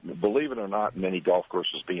Vietnam has, believe it or not, many golf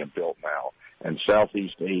courses being built now. And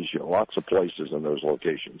Southeast Asia, lots of places in those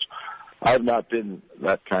locations. I've not been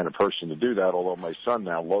that kind of person to do that, although my son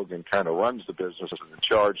now, Logan, kind of runs the business and in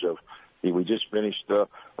charge of, we just finished a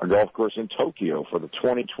golf course in Tokyo for the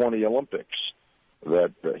 2020 Olympics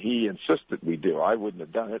that he insisted we do. I wouldn't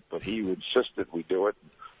have done it, but he insisted we do it.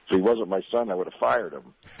 If he wasn't my son, I would have fired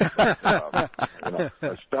him.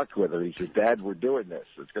 I stuck with it. He said, Dad, we're doing this.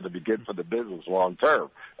 It's going to be good for the business long term.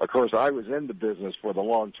 Of course, I was in the business for the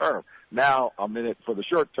long term. Now I'm in it for the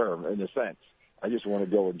short term, in a sense. I just want to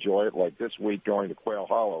go enjoy it. Like this week, going to Quail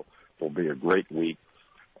Hollow will be a great week,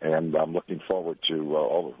 and I'm looking forward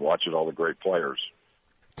to watching all the great players.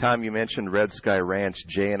 Tom, you mentioned Red Sky Ranch.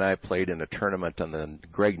 Jay and I played in a tournament on the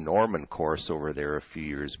Greg Norman course over there a few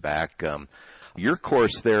years back. Your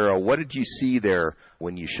course there, what did you see there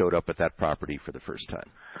when you showed up at that property for the first time?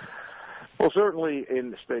 Well, certainly in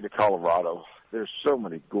the state of Colorado, there's so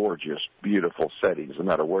many gorgeous, beautiful settings no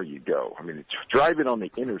matter where you go. I mean, driving on the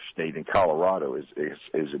interstate in Colorado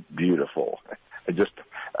is beautiful. And just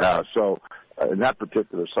so in that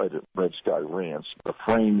particular site at Red Sky Ranch, the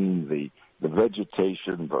framing, the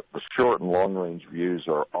vegetation, the short and long-range views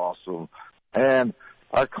are awesome. And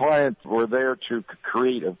our clients were there to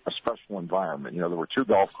create a special environment. You know, there were 2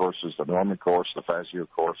 golf courses, the Norman course, the Fazio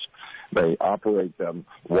course. They operate them,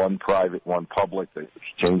 one private, one public. They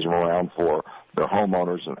change them around for their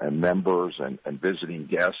homeowners and members and visiting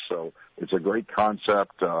guests. So it's a great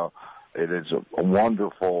concept. It is a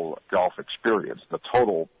wonderful golf experience, the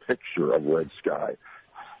total picture of Red Sky.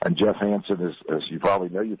 And Jeff Hansen, as you probably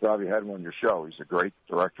know, you probably had him on your show. He's a great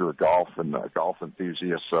director of golf and a golf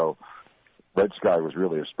enthusiast. So Red Sky was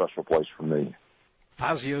really a special place for me.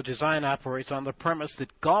 Fazio Design operates on the premise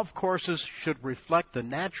that golf courses should reflect the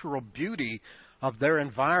natural beauty of their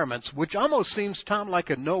environments, which almost seems, Tom, like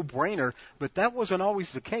a no-brainer, but that wasn't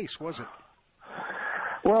always the case, was it?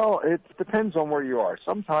 Well, it depends on where you are.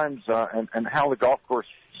 Sometimes, and how the golf course,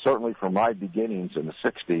 certainly from my beginnings in the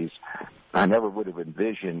 60s, I never would have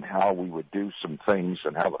envisioned how we would do some things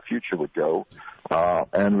and how the future would go.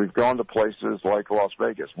 And we've gone to places like Las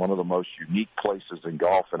Vegas. One of the most unique places in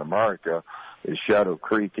golf in America is Shadow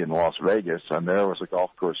Creek in Las Vegas, and there was a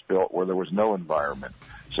golf course built where there was no environment.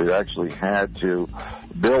 So you actually had to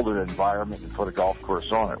build an environment and put a golf course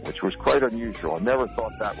on it, which was quite unusual. I never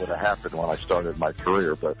thought that would have happened when I started my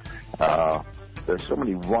career, but there's so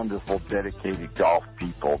many wonderful, dedicated golf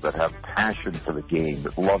people that have passion for the game,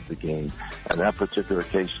 that love the game. And in that particular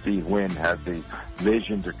case, Steve Wynn had the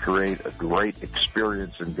vision to create a great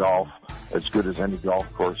experience in golf, as good as any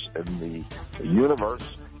golf course in the universe,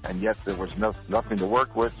 and yet there was nothing to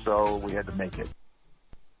work with, so we had to make it.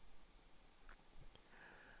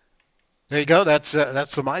 There you go. That's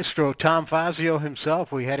the maestro, Tom Fazio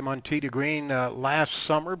himself. We had him on Tee to Green last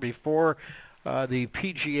summer before the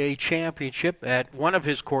PGA Championship at one of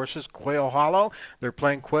his courses, Quail Hollow. They're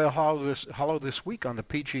playing Quail Hollow this week on the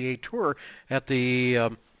PGA Tour at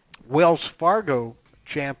the Wells Fargo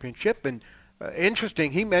Championship. And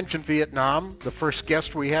interesting, he mentioned Vietnam. The first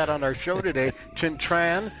guest we had on our show today, Tin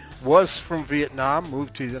Tran, was from Vietnam,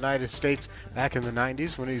 moved to the United States back in the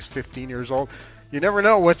 90s when he was 15 years old. You never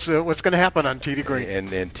know what's going to happen on Tee to Green.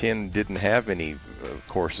 And Tin didn't have any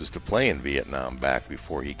courses to play in Vietnam back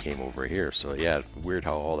before he came over here. So, yeah, weird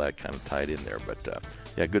how all that kind of tied in there. But,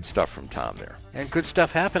 yeah, good stuff from Tom there. And good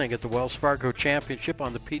stuff happening at the Wells Fargo Championship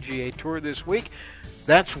on the PGA Tour this week.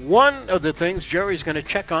 That's one of the things Jerry's going to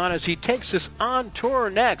check on as he takes us on tour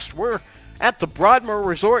next. We're at the Broadmoor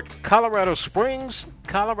Resort, Colorado Springs,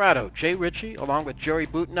 Colorado. Jay Ritchie, along with Jerry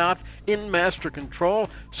Butenoff, in master control.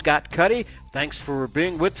 Scott Cuddy, thanks for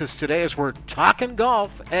being with us today as we're talking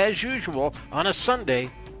golf, as usual, on a Sunday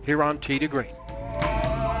here on Tee to Green.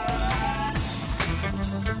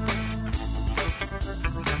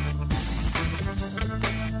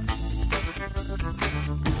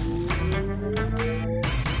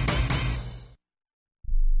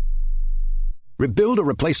 Rebuild or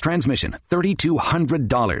replace transmission,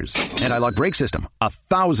 $3,200. Anti-lock brake system,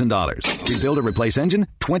 $1,000. Rebuild or replace engine,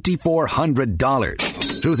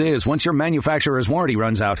 $2,400. Truth is, once your manufacturer's warranty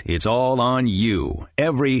runs out, it's all on you.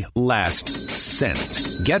 Every last cent.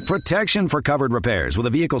 Get protection for covered repairs with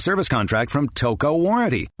a vehicle service contract from Toco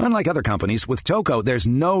Warranty. Unlike other companies, with Toco, there's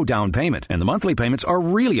no down payment, and the monthly payments are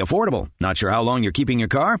really affordable. Not sure how long you're keeping your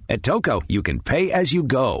car? At Toco, you can pay as you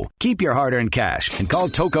go. Keep your hard-earned cash and call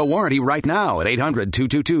Toco Warranty right now at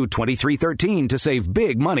 800-222-2313 to save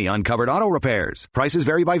big money on covered auto repairs. Prices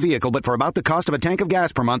vary by vehicle, but for about the cost of a tank of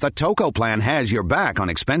gas per month, a Toco plan has your back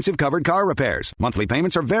on expensive covered car repairs. Monthly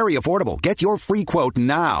payments are very affordable. Get your free quote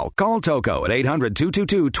now. Call Toco at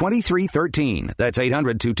 800-222-2313. That's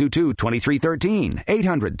 800-222-2313.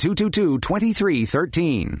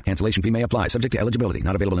 800-222-2313. Cancellation fee may apply, subject to eligibility.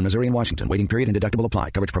 Not available in Missouri and Washington. Waiting period and deductible apply.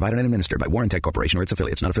 Coverage provided and administered by Warrantech Corporation or its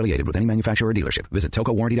affiliates. Not affiliated with any manufacturer or dealership. Visit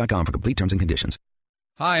TocoWarranty.com for complete terms and conditions.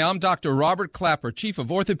 Hi, I'm Dr. Robert Clapper, Chief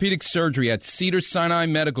of Orthopedic Surgery at Cedars-Sinai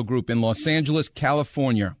Medical Group in Los Angeles,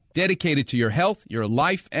 California. dedicated to your health, your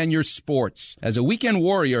life, and your sports. As a weekend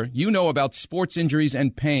warrior, you know about sports injuries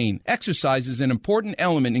and pain. Exercise is an important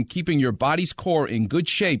element in keeping your body's core in good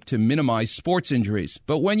shape to minimize sports injuries.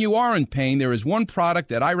 But when you are in pain, there is one product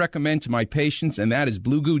that I recommend to my patients, and that is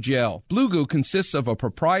Blue Goo Gel. Blue Goo consists of a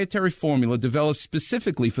proprietary formula developed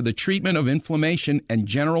specifically for the treatment of inflammation and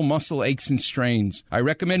general muscle aches and strains. I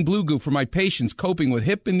recommend Blue Goo for my patients coping with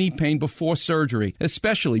hip and knee pain before surgery,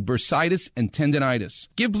 especially bursitis and tendinitis.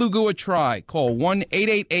 Give Blue Goo a try. Call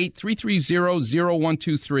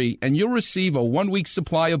 1-888-330-0123 and you'll receive a 1-week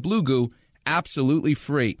supply of Blue Goo absolutely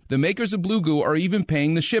free. The makers of Blue Goo are even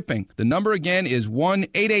paying the shipping. The number again is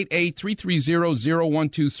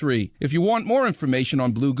 1-888-330-0123. If you want more information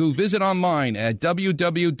on Blue Goo, visit online at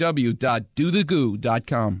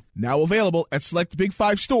www.dothegoo.com. Now available at select Big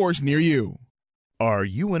 5 stores near you. Are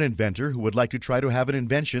you an inventor who would like to try to have an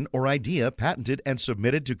invention or idea patented and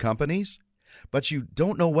submitted to companies? But you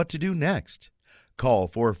don't know what to do next? Call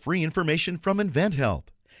for free information from InventHelp.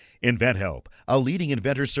 InventHelp, a leading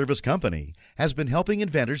inventor service company, has been helping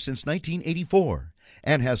inventors since 1984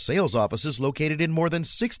 and has sales offices located in more than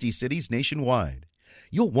 60 cities nationwide.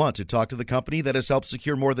 You'll want to talk to the company that has helped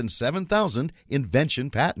secure more than 7,000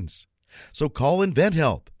 invention patents. So call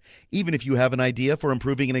InventHelp. Even if you have an idea for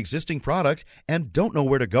improving an existing product and don't know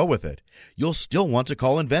where to go with it, you'll still want to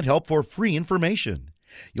call InventHelp for free information.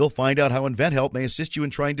 You'll find out how InventHelp may assist you in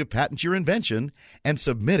trying to patent your invention and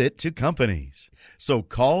submit it to companies. So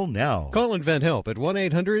call now. Call InventHelp at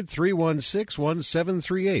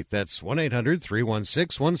 1-800-316-1738. That's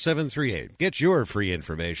 1-800-316-1738. Get your free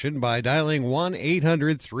information by dialing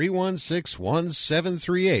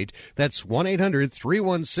 1-800-316-1738. That's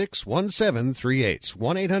 1-800-316-1738.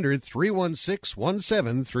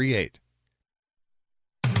 1-800-316-1738.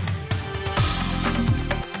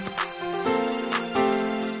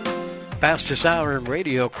 Fastest hour in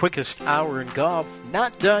radio, quickest hour in golf.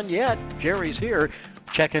 Not done yet. Jerry's here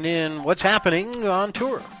checking in what's happening on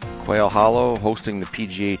tour. Quail Hollow hosting the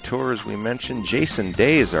PGA Tour, as we mentioned. Jason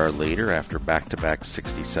Day is our leader after back-to-back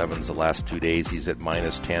 67s the last 2 days. He's at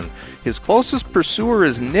 -10. His closest pursuer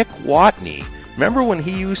is Nick Watney. Remember when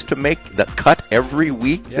he used to make the cut every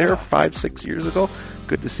week there 5-6 years ago?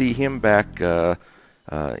 Good to see him back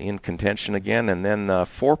in contention again. And then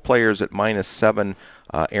 4 players at -7.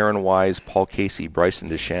 Aaron Wise, Paul Casey, Bryson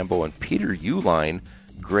DeChambeau, and Peter Uihlein.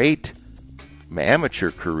 Great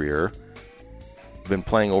amateur career. Been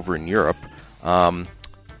playing over in Europe.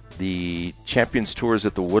 The Champions Tours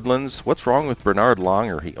at the Woodlands. What's wrong with Bernard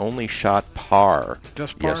Langer? He only shot par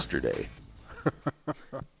yesterday.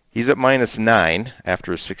 He's at -9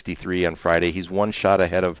 after a 63 on Friday. He's 1 shot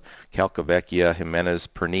ahead of Calcavecchia, Jimenez,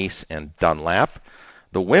 Pernice, and Dunlap.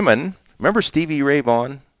 The women, remember Stevie Ray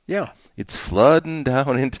Vaughan? Yeah. It's flooding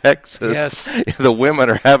down in Texas. Yes. The women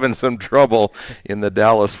are having some trouble in the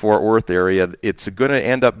Dallas-Fort Worth area. It's going to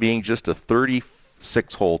end up being just a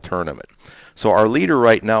 36-hole tournament. So our leader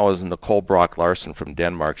right now is Nicole Brock-Larsen from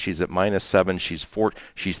Denmark. She's at -7. She's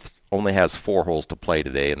only has 4 holes to play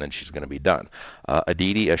today, and then she's going to be done.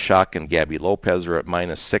 Aditi Ashok and Gabby Lopez are at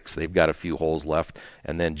 -6. They've got a few holes left.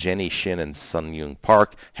 And then Jenny Shin and Sun Young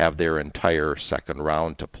Park have their entire second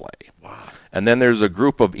round to play. Wow. And then there's a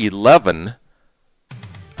group of 11,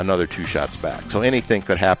 another 2 shots back. So anything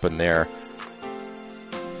could happen there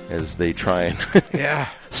as they try and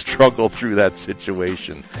struggle through that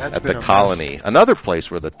situation at the Colony. Another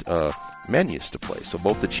place where the men used to play. So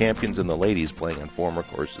both the champions and the ladies playing on former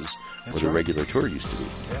courses where the regular tour used to be.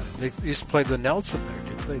 Yeah, they used to play the Nelson there,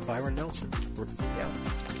 didn't they? Byron Nelson. Yeah.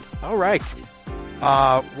 All right.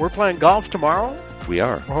 We're playing golf tomorrow. We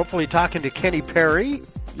are. We're hopefully talking to Kenny Perry.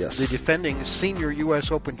 Yes. The defending senior U.S.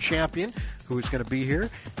 Open champion, who is going to be here.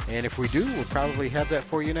 And if we do, we'll probably have that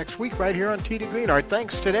for you next week right here on Tee to Green. Our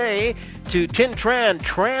thanks today to Tin Tran,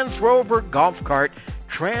 Trans Rover Golf Cart,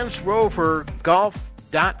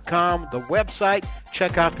 transrovergolf.com, the website.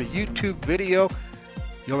 Check out the YouTube video.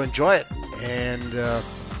 You'll enjoy it. And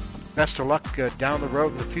best of luck down the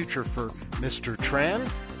road in the future for Mr. Tran.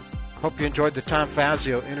 Hope you enjoyed the Tom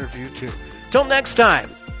Fazio interview, too. Till next time.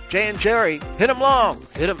 Jay and Jerry, hit 'em long,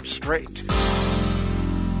 hit 'em straight.